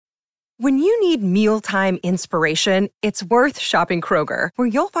When you need mealtime inspiration, it's worth shopping Kroger, where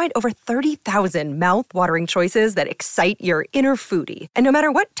you'll find over 30,000 mouth-watering choices that excite your inner foodie. And no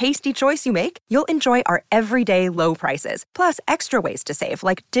matter what tasty choice you make, you'll enjoy our everyday low prices, plus extra ways to save,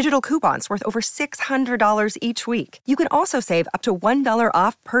 like digital coupons worth over $600 each week. You can also save up to $1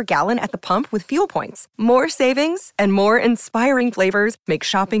 off per gallon at the pump with fuel points. More savings and more inspiring flavors make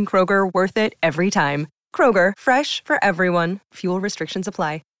shopping Kroger worth it every time. Kroger, fresh for everyone. Fuel restrictions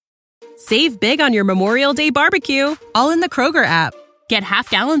apply. Save big on your Memorial Day barbecue, all in the Kroger app. Get half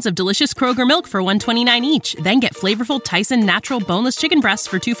gallons of delicious Kroger milk for $1.29 each. Then get flavorful Tyson natural boneless chicken breasts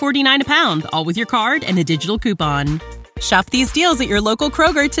for $2.49 a pound, all with your card and a digital coupon. Shop these deals at your local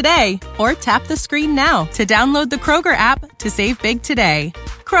Kroger today, or tap the screen now to download the Kroger app to save big today.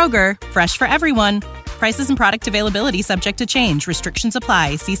 Kroger, fresh for everyone. Prices and product availability subject to change. Restrictions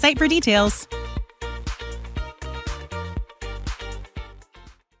apply. See site for details.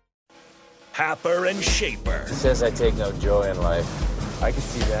 Happer and Schaefer. Says I take no joy in life. I can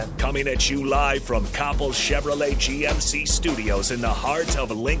see that. Coming at you live from Koppel Chevrolet GMC Studios in the heart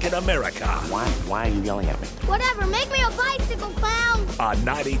of Lincoln, America. Why are you yelling at me? Whatever, make me a bicycle clown. On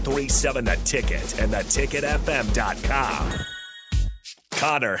 93.7 The Ticket and theticketfm.com.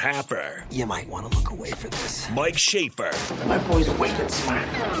 Connor Happer. You might want to look away for this. Mike Schaefer. My boy's awake and smart.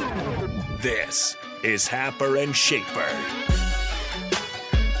 This is Happer and Schaefer.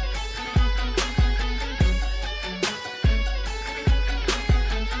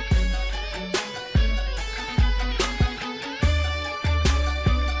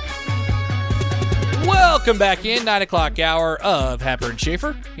 Welcome back in, 9 o'clock hour of Happer and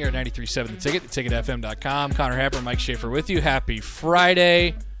Schaefer here at 93.7 The Ticket, theticketfm.com. Connor Happer, Mike Schaefer with you. Happy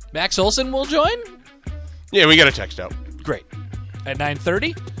Friday. Max Olson will join? Yeah, we got a text out. Great. At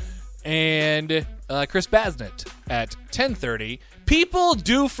 9:30. And Chris Basnett at 10:30. People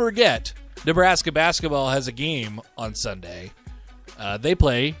do forget Nebraska basketball has a game on Sunday. They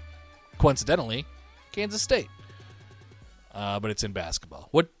play, coincidentally, Kansas State. But it's in basketball.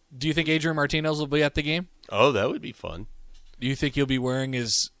 What do you think Adrian Martinez will be at the game? Oh, that would be fun. Do you think he'll be wearing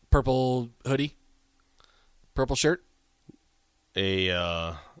his purple hoodie? Purple shirt?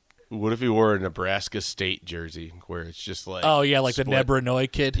 What if he wore a Nebraska State jersey where it's just like... Oh, yeah, like split. the Nebranoy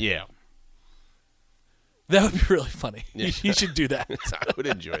kid? Yeah. That would be really funny. Yeah. He should do that. I would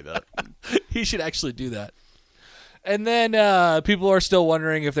enjoy that. He should actually do that. And then people are still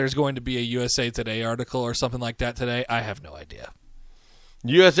wondering if there's going to be a USA Today article or something like that today. I have no idea.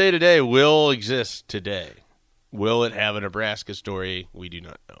 USA Today will exist today. Will it have a Nebraska story? We do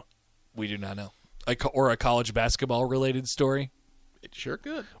not know. We do not know. Or a college basketball-related story? It sure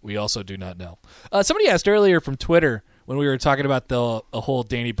could. We also do not know. Somebody asked earlier from Twitter when we were talking about the whole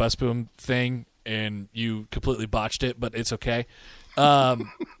Danny Busboom thing, and you completely botched it, but it's okay. At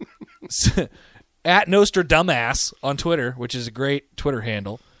Nostradumbass on Twitter, which is a great Twitter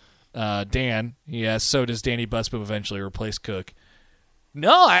handle, Dan, he asked, so does Danny Busboom eventually replace Cook?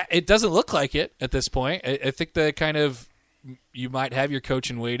 No, it doesn't look like it at this point. I think the kind of you might have your coach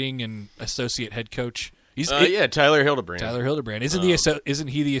in waiting and associate head coach. Tyler Hildebrand. Tyler Hildebrand. Isn't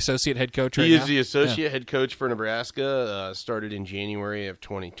he the associate head coach right now? He is the associate head coach for Nebraska. Started in January of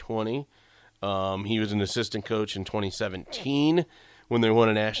 2020. He was an assistant coach in 2017 when they won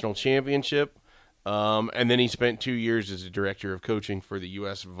a national championship. And then he spent 2 years as a director of coaching for the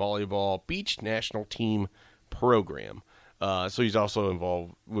U.S. Volleyball Beach National Team Program. So he's also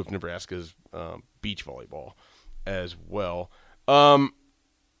involved with Nebraska's beach volleyball as well.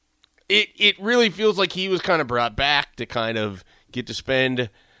 It really feels like he was kind of brought back to kind of get to spend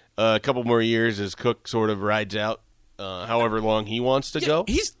a couple more years as Cook sort of rides out however long he wants to go.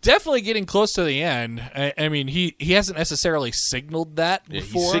 He's definitely getting close to the end. I mean, he hasn't necessarily signaled that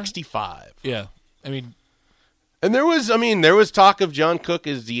before. He's 65. Yeah. I mean, and there was talk of John Cook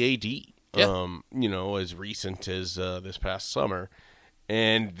as the AD. Yeah. As recent as this past summer.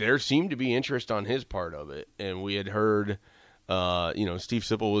 And there seemed to be interest on his part of it. And we had heard, Steve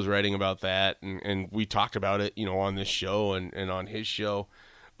Sipple was writing about that, and we talked about it, on this show and on his show.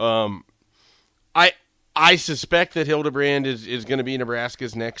 I suspect that Hildebrand is going to be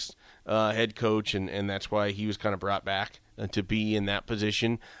Nebraska's next head coach, and that's why he was kind of brought back to be in that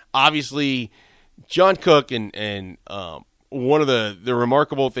position. Obviously, John Cook and one of the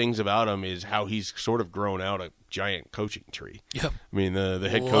remarkable things about him is how he's sort of grown out a giant coaching tree. Yep. I mean, the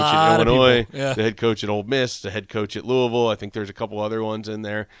head coach at Illinois, the head coach at Ole Miss, the head coach at Louisville. I think there's a couple other ones in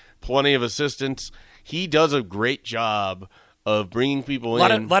there. Plenty of assistants. He does a great job of bringing people in.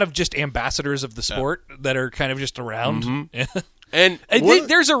 A lot of just ambassadors of the sport that are kind of just around. Mm-hmm. And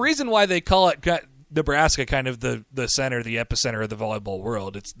there's a reason why they call it Nebraska kind of the center, the epicenter of the volleyball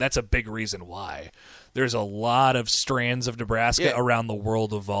world. That's a big reason why. There's a lot of strands of Nebraska around the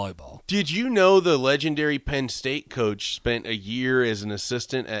world of volleyball. Did you know the legendary Penn State coach spent a year as an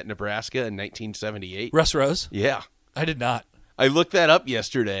assistant at Nebraska in 1978? Russ Rose? Yeah. I did not. I looked that up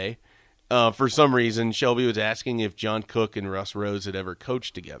yesterday. For some reason, Shelby was asking if John Cook and Russ Rose had ever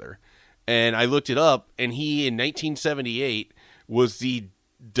coached together. And I looked it up, and he, in 1978, was the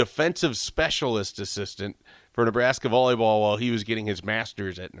defensive specialist assistant for Nebraska volleyball while he was getting his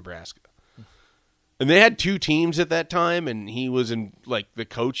master's at Nebraska. And they had 2 teams at that time, and he was the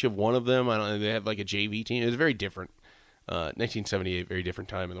coach of one of them. I don't know. They had a JV team. It was very different. 1978, very different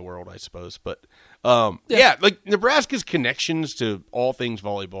time in the world, I suppose. But Nebraska's connections to all things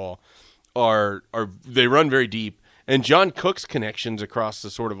volleyball are they run very deep. And John Cook's connections across the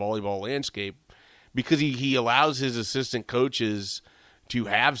sort of volleyball landscape, because he allows his assistant coaches to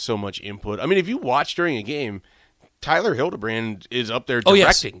have so much input. I mean, if you watch during a game, Tyler Hildebrand is up there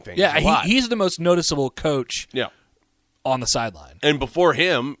directing things. Yeah, he's the most noticeable coach on the sideline. And before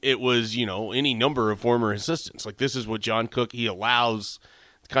him, it was, any number of former assistants. This is what John Cook, he allows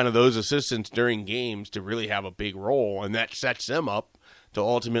kind of those assistants during games to really have a big role, and that sets them up to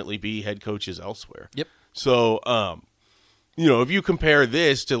ultimately be head coaches elsewhere. Yep. So, if you compare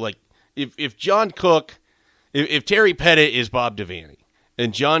this to, if John Cook, if Terry Pettit is Bob Devaney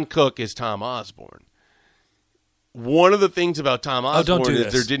and John Cook is Tom Osborne, one of the things about Tom Osborne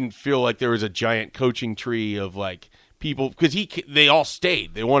is there didn't feel like there was a giant coaching tree of people, because they all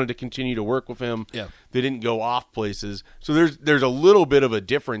stayed. They wanted to continue to work with him. Yeah. They didn't go off places. So there's a little bit of a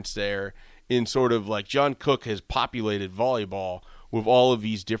difference there in sort of John Cook has populated volleyball with all of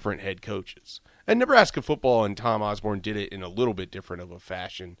these different head coaches. And Nebraska football and Tom Osborne did it in a little bit different of a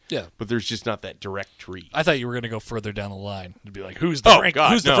fashion. Yeah. But there's just not that direct tree. I thought you were going to go further down the line and be like, who's the Frank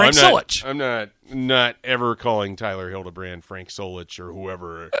Solich? I'm not ever calling Tyler Hildebrand Frank Solich or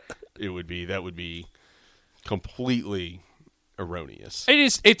whoever it would be. That would be completely erroneous.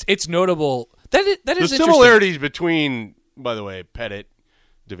 It's notable. That is the similarities between, by the way, Pettit,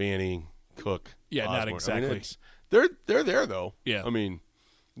 Devaney, Cook. Yeah, Osborne. not exactly. They're there though. Yeah. I mean,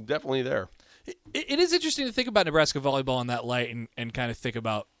 definitely there. It is interesting to think about Nebraska volleyball in that light and kind of think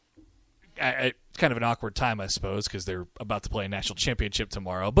about kind of an awkward time, I suppose, because they're about to play a national championship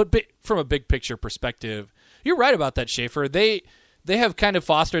tomorrow. But from a big picture perspective, you're right about that, Schaefer. They have kind of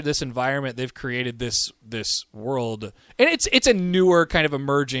fostered this environment. They've created this world, and it's a newer kind of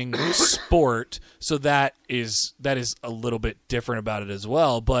emerging sport. So that is a little bit different about it as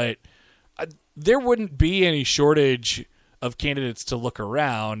well. But there wouldn't be any shortage of candidates to look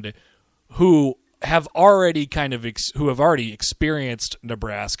around who have already experienced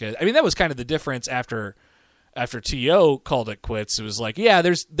Nebraska. I mean, that was kind of the difference after T.O. called it quits. It was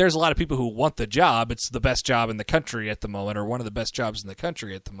there's a lot of people who want the job. It's the best job in the country at the moment, or one of the best jobs in the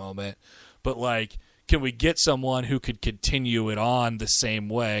country at the moment. But can we get someone who could continue it on the same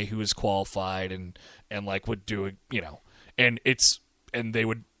way, who is qualified and would do it, and they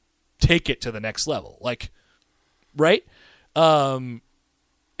would take it to the next level, right?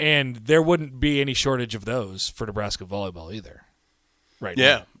 And there wouldn't be any shortage of those for Nebraska volleyball either. Right.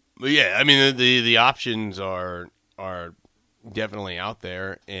 Yeah. Now. Yeah. I mean, the options are definitely out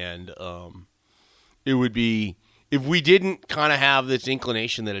there, and it would be, if we didn't kind of have this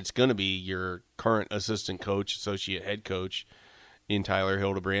inclination that it's going to be your current assistant coach, associate head coach in Tyler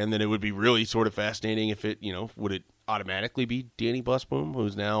Hildebrand, then it would be really sort of fascinating if it, would it automatically be Danny Busboom,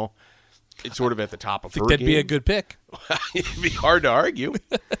 who's now it's sort of at the top of her game. That'd be a good pick. It'd be hard to argue.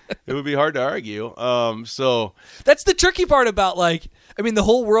 It would be hard to argue. So that's the tricky part about the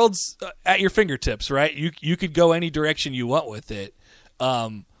whole world's at your fingertips, right? You could go any direction you want with it.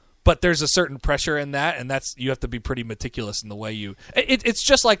 But there's a certain pressure in that, and you have to be pretty meticulous in the way you. It's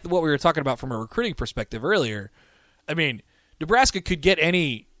just like what we were talking about from a recruiting perspective earlier. I mean, Nebraska could get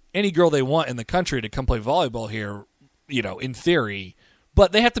any girl they want in the country to come play volleyball here, in theory.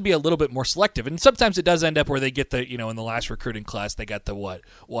 But they have to be a little bit more selective. And sometimes it does end up where they get the, in the last recruiting class, they got the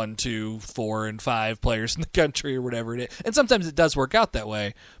 1, 2, 4, and 5 players in the country or whatever it is. And sometimes it does work out that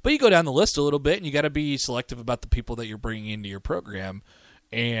way. But you go down the list a little bit, and you got to be selective about the people that you're bringing into your program.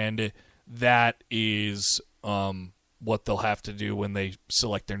 And that is what they'll have to do when they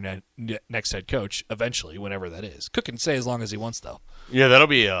select their next head coach eventually, whenever that is. Cook can stay as long as he wants, though. Yeah, that'll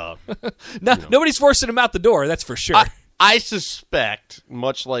be nobody's forcing him out the door, that's for sure. I suspect,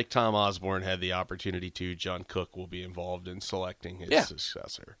 much like Tom Osborne had the opportunity to, John Cook will be involved in selecting his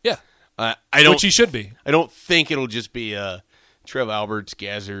successor. Yeah. Which he should be. I don't think it'll just be Trev Alberts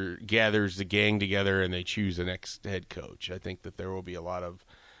gathers the gang together and they choose the next head coach. I think that there will be a lot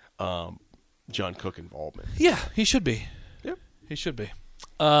of John Cook involvement. Yeah, he should be. Yep. He should be.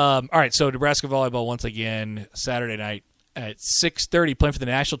 All right, so Nebraska volleyball once again Saturday night at 6:30 playing for the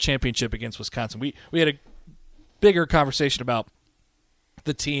national championship against Wisconsin. We had a bigger conversation about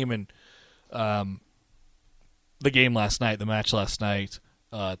the team and the game last night, the match last night,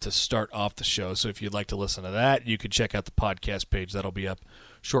 to start off the show. So if you'd like to listen to that, you can check out the podcast page. That'll be up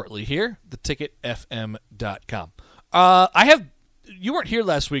shortly here, theticketfm.com. You weren't here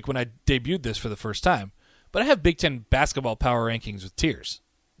last week when I debuted this for the first time, but I have Big Ten basketball power rankings with tiers,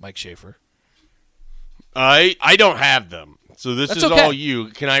 Mike Schaefer. I don't have them, so this That's is okay. all you.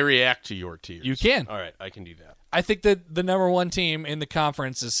 Can I react to your tiers? You can. All right, I can do that. I think that the number one team in the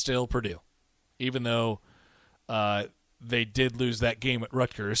conference is still Purdue, even though they did lose that game at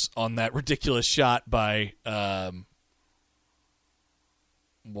Rutgers on that ridiculous shot by Ron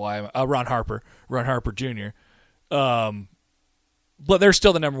Harper Jr. But they're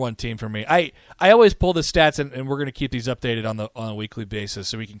still the number one team for me. I always pull the stats, and we're going to keep these updated on a weekly basis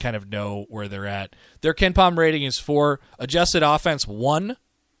so we can kind of know where they're at. Their KenPom rating is 4, adjusted offense 1,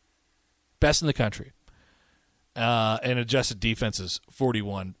 best in the country, and adjusted defense is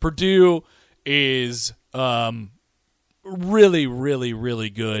 41. Purdue is really, really, really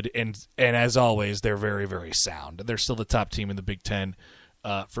good, and as always, they're very, very sound. They're still the top team in the Big Ten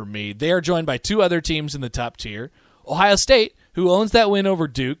for me. They are joined by 2 other teams in the top tier. Ohio State, who owns that win over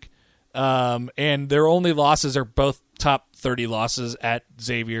Duke, and their only losses are both top 30 losses at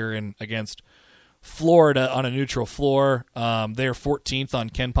Xavier and against Florida on a neutral floor. They are 14th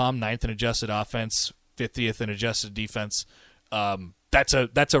on KenPom, 9th in adjusted offense, 50th in adjusted defense. That's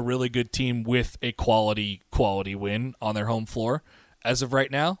a really good team with a quality win on their home floor as of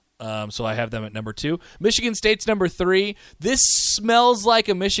right now. So I have them at number 2. Michigan State's number 3. This smells like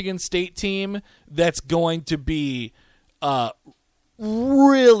a Michigan State team that's going to be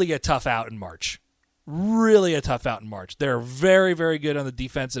really a tough out in March. Really a tough out in March. They're very, very good on the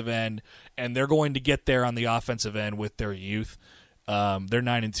defensive end, and they're going to get there on the offensive end with their youth. They're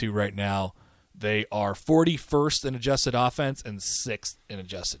 9-2 right now. They are 41st in adjusted offense and 6th in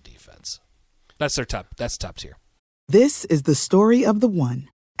adjusted defense. That's top tier. This is the story of the one.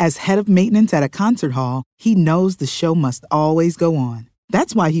 As head of maintenance at a concert hall, he knows the show must always go on.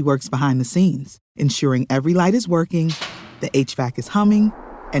 That's why he works behind the scenes, ensuring every light is working, the HVAC is humming,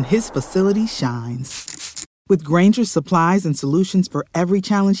 and his facility shines. With Grainger's supplies and solutions for every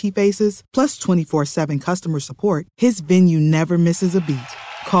challenge he faces, plus 24/7 customer support, his venue never misses a beat.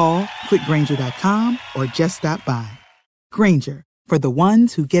 Call quickgrainger.com or just stop by. Grainger, for the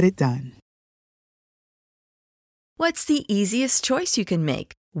ones who get it done. What's the easiest choice you can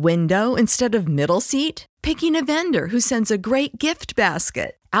make? Window instead of middle seat? Picking a vendor who sends a great gift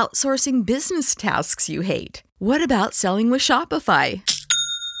basket? Outsourcing business tasks you hate? What about selling with Shopify?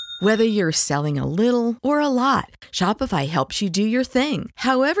 Whether you're selling a little or a lot, Shopify helps you do your thing,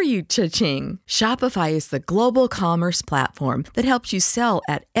 however you cha-ching. Shopify is the global commerce platform that helps you sell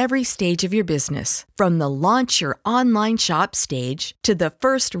at every stage of your business. From the launch your online shop stage to the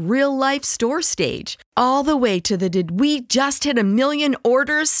first real-life store stage, all the way to the did we just hit 1 million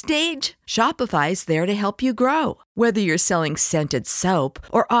orders stage? Shopify's there to help you grow. Whether you're selling scented soap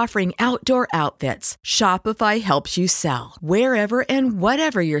or offering outdoor outfits, Shopify helps you sell. Wherever and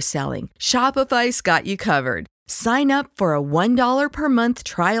whatever you're selling, Shopify's got you covered. Sign up for a $1 per month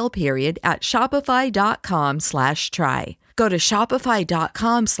trial period at shopify.com/try. Go to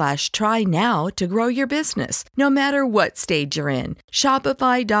shopify.com/try now to grow your business, no matter what stage you're in.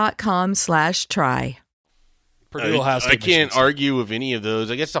 Shopify.com/try. I can't argue with any of those.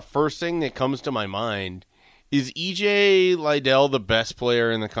 I guess the first thing that comes to my mind is EJ Liddell the best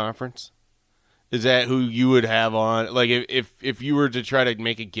player in the conference? Is that who you would have on? Like, if you were to try to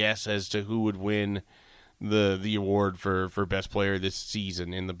make a guess as to who would win the award for best player this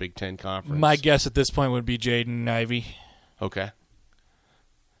season in the Big Ten Conference? My guess at this point would be Jaden Ivey. Okay.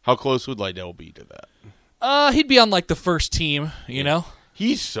 How close would Liddell be to that? He'd be on, like, the first team, you know?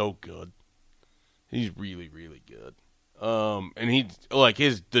 He's so good. He's really, really good. And he like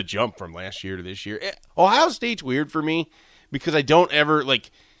the jump from last year to this year. Ohio State's weird for me because I don't ever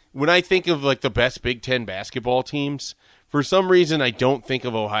when I think of like the best Big Ten basketball teams, for some reason I don't think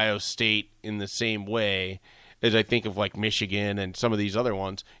of Ohio State in the same way as I think of like Michigan and some of these other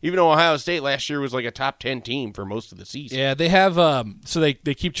ones. Even though Ohio State last year was like a top 10 team for most of the season. Yeah, they have so they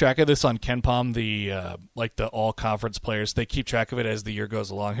keep track of this on KenPom, the the all conference players. They keep track of it as the year goes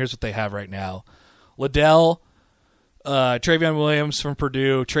along. Here's what they have right now. Liddell, Travion Williams from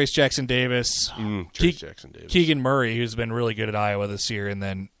Purdue, Trace Jackson Davis, Keegan Murray, who's been really good at Iowa this year, and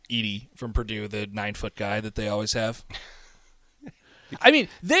then Edey from Purdue, the 9-foot guy that they always have. I mean,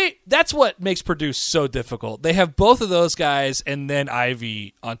 that's what makes Purdue so difficult. They have both of those guys and then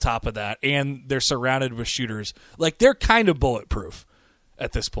Ivy on top of that, and they're surrounded with shooters. Like, they're kind of bulletproof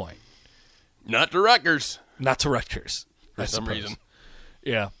at this point. Not to Rutgers. Not to Rutgers. For some reason.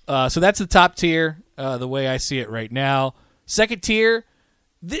 Yeah. So that's the top tier, the way I see it right now. Second tier,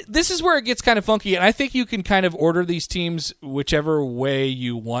 this is where it gets kind of funky, and I think you can kind of order these teams whichever way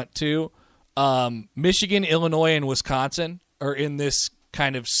you want to. Michigan, Illinois, and Wisconsin are in this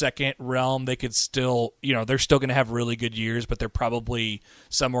kind of second realm. They could still, they're still going to have really good years, but they're probably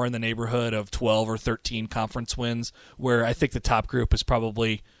somewhere in the neighborhood of 12 or 13 conference wins, where I think the top group is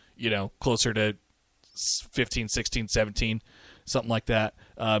probably, closer to 15, 16, 17, something like that.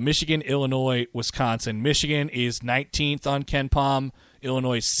 Michigan, Illinois, Wisconsin. Michigan is 19th on KenPom,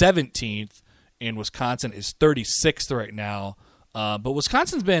 Illinois 17th, and Wisconsin is 36th right now. But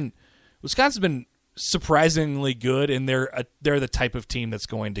Wisconsin's been surprisingly good, and they're the type of team that's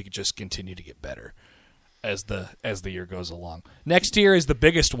going to just continue to get better as the year goes along. Next tier is the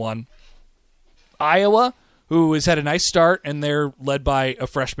biggest one, Iowa, who has had a nice start, and they're led by a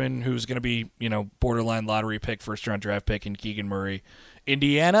freshman who's going to be borderline lottery pick, first round draft pick in Keegan Murray.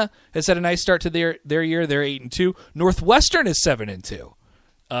 Indiana has had a nice start to their year. They're 8-2. Northwestern is 7-2.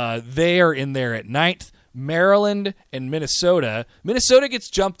 They are in there at 9th. Maryland and Minnesota. Minnesota gets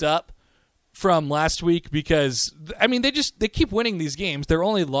jumped up from last week because they keep winning these games. Their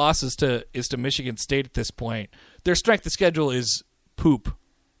only loss is to Michigan State at this point. Their strength of schedule is poop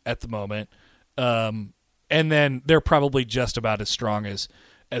at the moment, and then they're probably just about as strong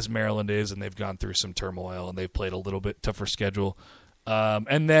as Maryland is, and they've gone through some turmoil and they've played a little bit tougher schedule.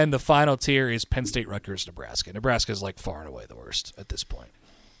 And then the final tier is Penn State, Rutgers, Nebraska. Nebraska is like far and away the worst at this point.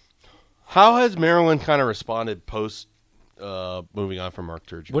 How has Maryland kind of responded post moving on from Mark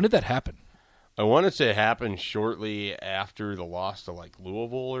Turgeon? When did that happen? I want to say it happened shortly after the loss to like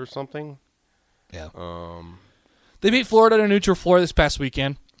Louisville or something. Yeah. They beat Florida on a neutral floor this past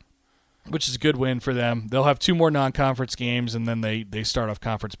weekend, which is a good win for them. They'll have 2 more non-conference games, and then they start off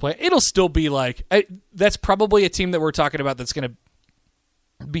conference play. It'll still be like that's probably a team that we're talking about that's going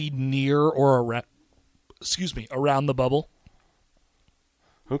to be near or around the bubble.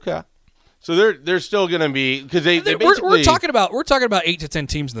 Okay. So they're still going to be because they basically we're talking about 8 to 10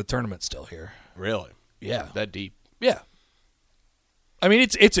 teams in the tournament still here. Really? Yeah. That deep? Yeah. I mean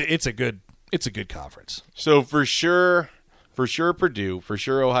it's a good conference. So for sure Purdue, for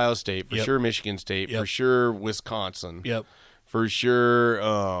sure Ohio State, for sure Michigan State, for sure Wisconsin. Yep. For sure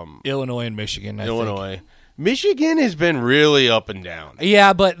Illinois and Michigan. I think. Michigan has been really up and down.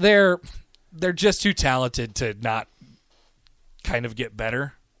 Yeah, but they're just too talented to not kind of get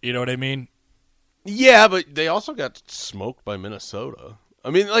better. You know what I mean? Yeah, but they also got smoked by Minnesota. I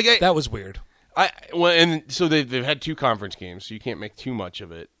mean, that was weird. And so they've had 2 conference games, so you can't make too much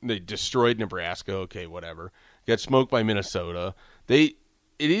of it. They destroyed Nebraska. Okay, whatever. Got smoked by Minnesota. It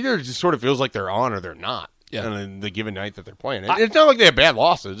either just sort of feels like they're on or they're not. Yeah. On the given night that they're playing. It's not like they have bad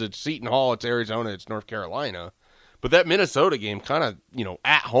losses. It's Seton Hall, it's Arizona, it's North Carolina. But that Minnesota game kind of,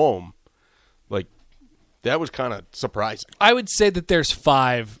 at home, like, that was kind of surprising. I would say that there's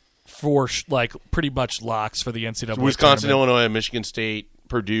 5 for pretty much locks for the NCAA. So Wisconsin, tournament. Illinois, Michigan State,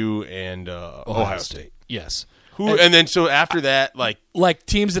 Purdue, and Ohio State. Yes. And then so after that, like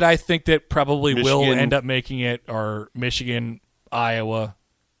teams that I think that probably Michigan, will end up making it are Michigan, Iowa,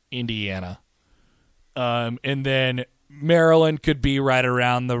 Indiana. And then Maryland could be right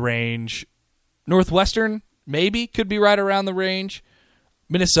around the range. Northwestern maybe could be right around the range.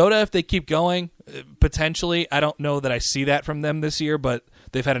 Minnesota, if they keep going, potentially. I don't know that I see that from them this year, but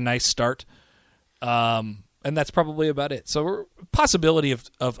they've had a nice start. And that's probably about it. So possibility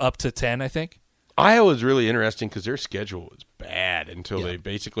of up to 10, I think. Iowa's really interesting because their schedule was bad until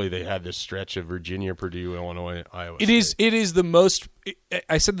they had this stretch of Virginia, Purdue, Illinois, Iowa State. It is the most –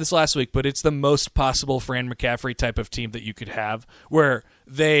 I said this last week, but it's the most possible Fran McCaffrey type of team that you could have where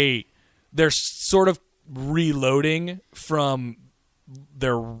they're sort of reloading from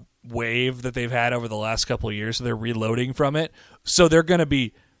their wave that they've had over the last couple of years. So they're reloading from it. So they're going to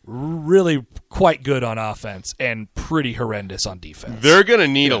be really quite good on offense and pretty horrendous on defense. They're going to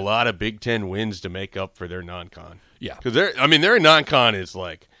need a lot of Big Ten wins to make up for their non-con. Yeah. Because their non-con is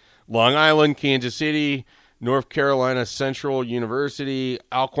like Long Island, Kansas City, North Carolina Central University,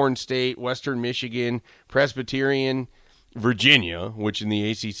 Alcorn State, Western Michigan, Presbyterian, Virginia, which in the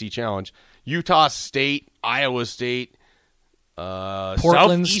ACC Challenge, Utah State, Iowa State, Portland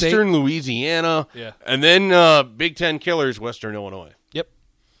Southeastern State. Louisiana, Yeah. and then Big Ten killers, Western Illinois. Yep.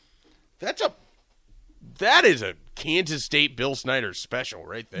 That is a Kansas State Bill Snyder special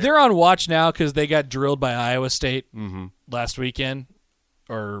right there. They're on watch now because they got drilled by Iowa State last weekend.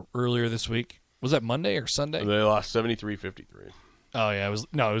 or earlier this week. Was that Monday or Sunday? They lost 73-53. Oh yeah,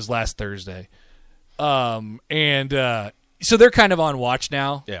 it was last Thursday. So they're kind of on watch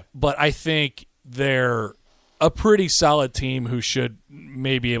now. Yeah. But I think they're a pretty solid team who should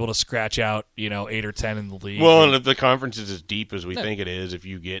maybe be able to scratch out, 8 or 10 in the league. Well, and if the conference is as deep as we think it is, if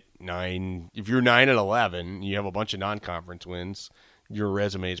you're 9-11, you have a bunch of non-conference wins, your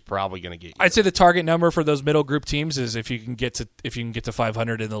resume is probably going to get you. I'd say the target number for those middle group teams is if you can get to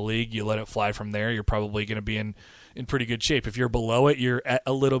 500 in the league, you let it fly from there. You're probably going to be in pretty good shape. If you're below it, you're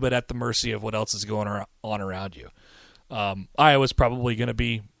a little bit at the mercy of what else is going on around you. Iowa's probably going to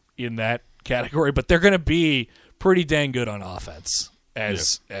be in that category, but they're going to be pretty dang good on offense,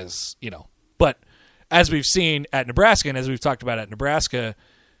 as But as we've seen at Nebraska, and as we've talked about at Nebraska,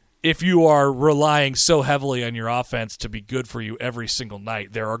 if you are relying so heavily on your offense to be good for you every single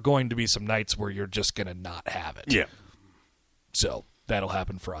night, there are going to be some nights where you're just going to not have it. Yeah. So that'll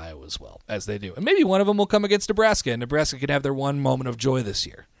happen for Iowa as well, as they do. And maybe one of them will come against Nebraska, and Nebraska could have their one moment of joy this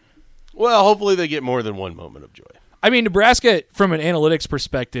year. Well, hopefully they get more than one moment of joy. I mean, Nebraska, from an analytics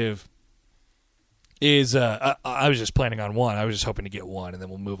perspective, is I was just planning on one. I was just hoping to get one, and then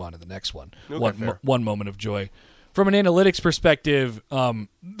we'll move on to the next one. Okay, one moment of joy. From an analytics perspective,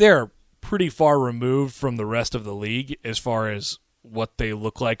 they're pretty far removed from the rest of the league as far as what they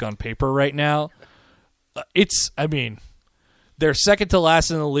look like on paper right now. They're second to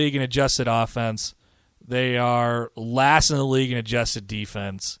last in the league in adjusted offense. They are last in the league in adjusted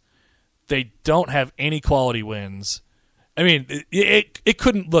defense. They don't have any quality wins. I mean, it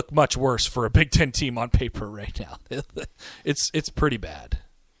couldn't look much worse for a Big Ten team on paper right now. It's pretty bad.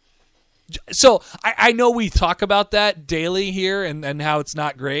 So I know we talk about that daily here and how it's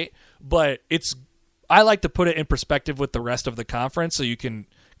not great, but I like to put it in perspective with the rest of the conference so you can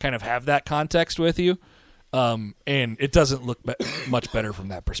kind of have that context with you. And it doesn't look much better from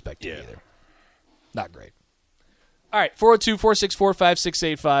that perspective either. Not great. All right,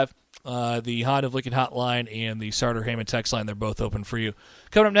 402-464-5685. The Honda of Lincoln hotline and the Sartor Heyman text line, they're both open for you.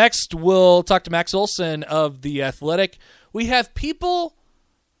 Coming up next, we'll talk to Max Olson of The Athletic. We have people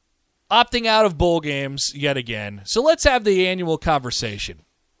opting out of bowl games yet again, so let's have the annual conversation.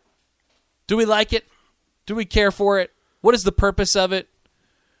 Do we like it? Do we care for it? What is the purpose of it?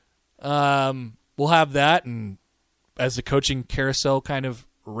 We'll have that, and as the coaching carousel kind of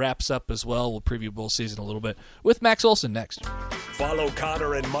wraps up as well, we'll preview bowl season a little bit with Max Olson next. Follow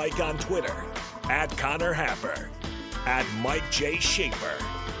Connor and Mike on Twitter at Connor Happer, at Mike J. Schaefer.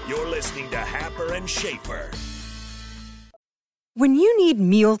 You're listening to Happer and Schaefer. When you need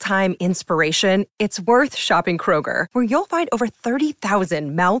mealtime inspiration, it's worth shopping Kroger, where you'll find over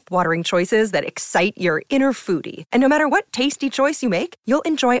 30,000 mouth-watering choices that excite your inner foodie. And no matter what tasty choice you make, you'll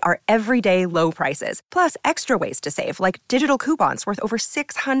enjoy our everyday low prices, plus extra ways to save, like digital coupons worth over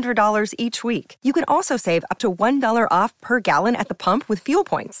 $600 each week. You can also save up to $1 off per gallon at the pump with fuel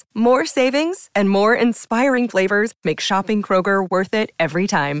points. More savings and more inspiring flavors make shopping Kroger worth it every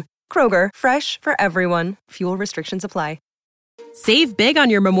time. Kroger, fresh for everyone. Fuel restrictions apply. Save big on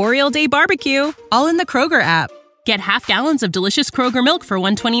your Memorial Day barbecue, all in the Kroger app. Get half gallons of delicious Kroger milk for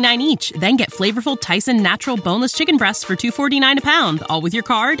 $1.29 each. Then get flavorful Tyson natural boneless chicken breasts for $2.49 a pound, all with your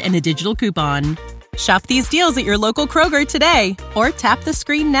card and a digital coupon. Shop these deals at your local Kroger today, or tap the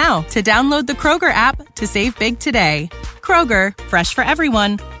screen now to download the Kroger app to save big today. Kroger, fresh for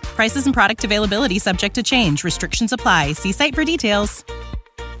everyone. Prices and product availability subject to change. Restrictions apply. See site for details.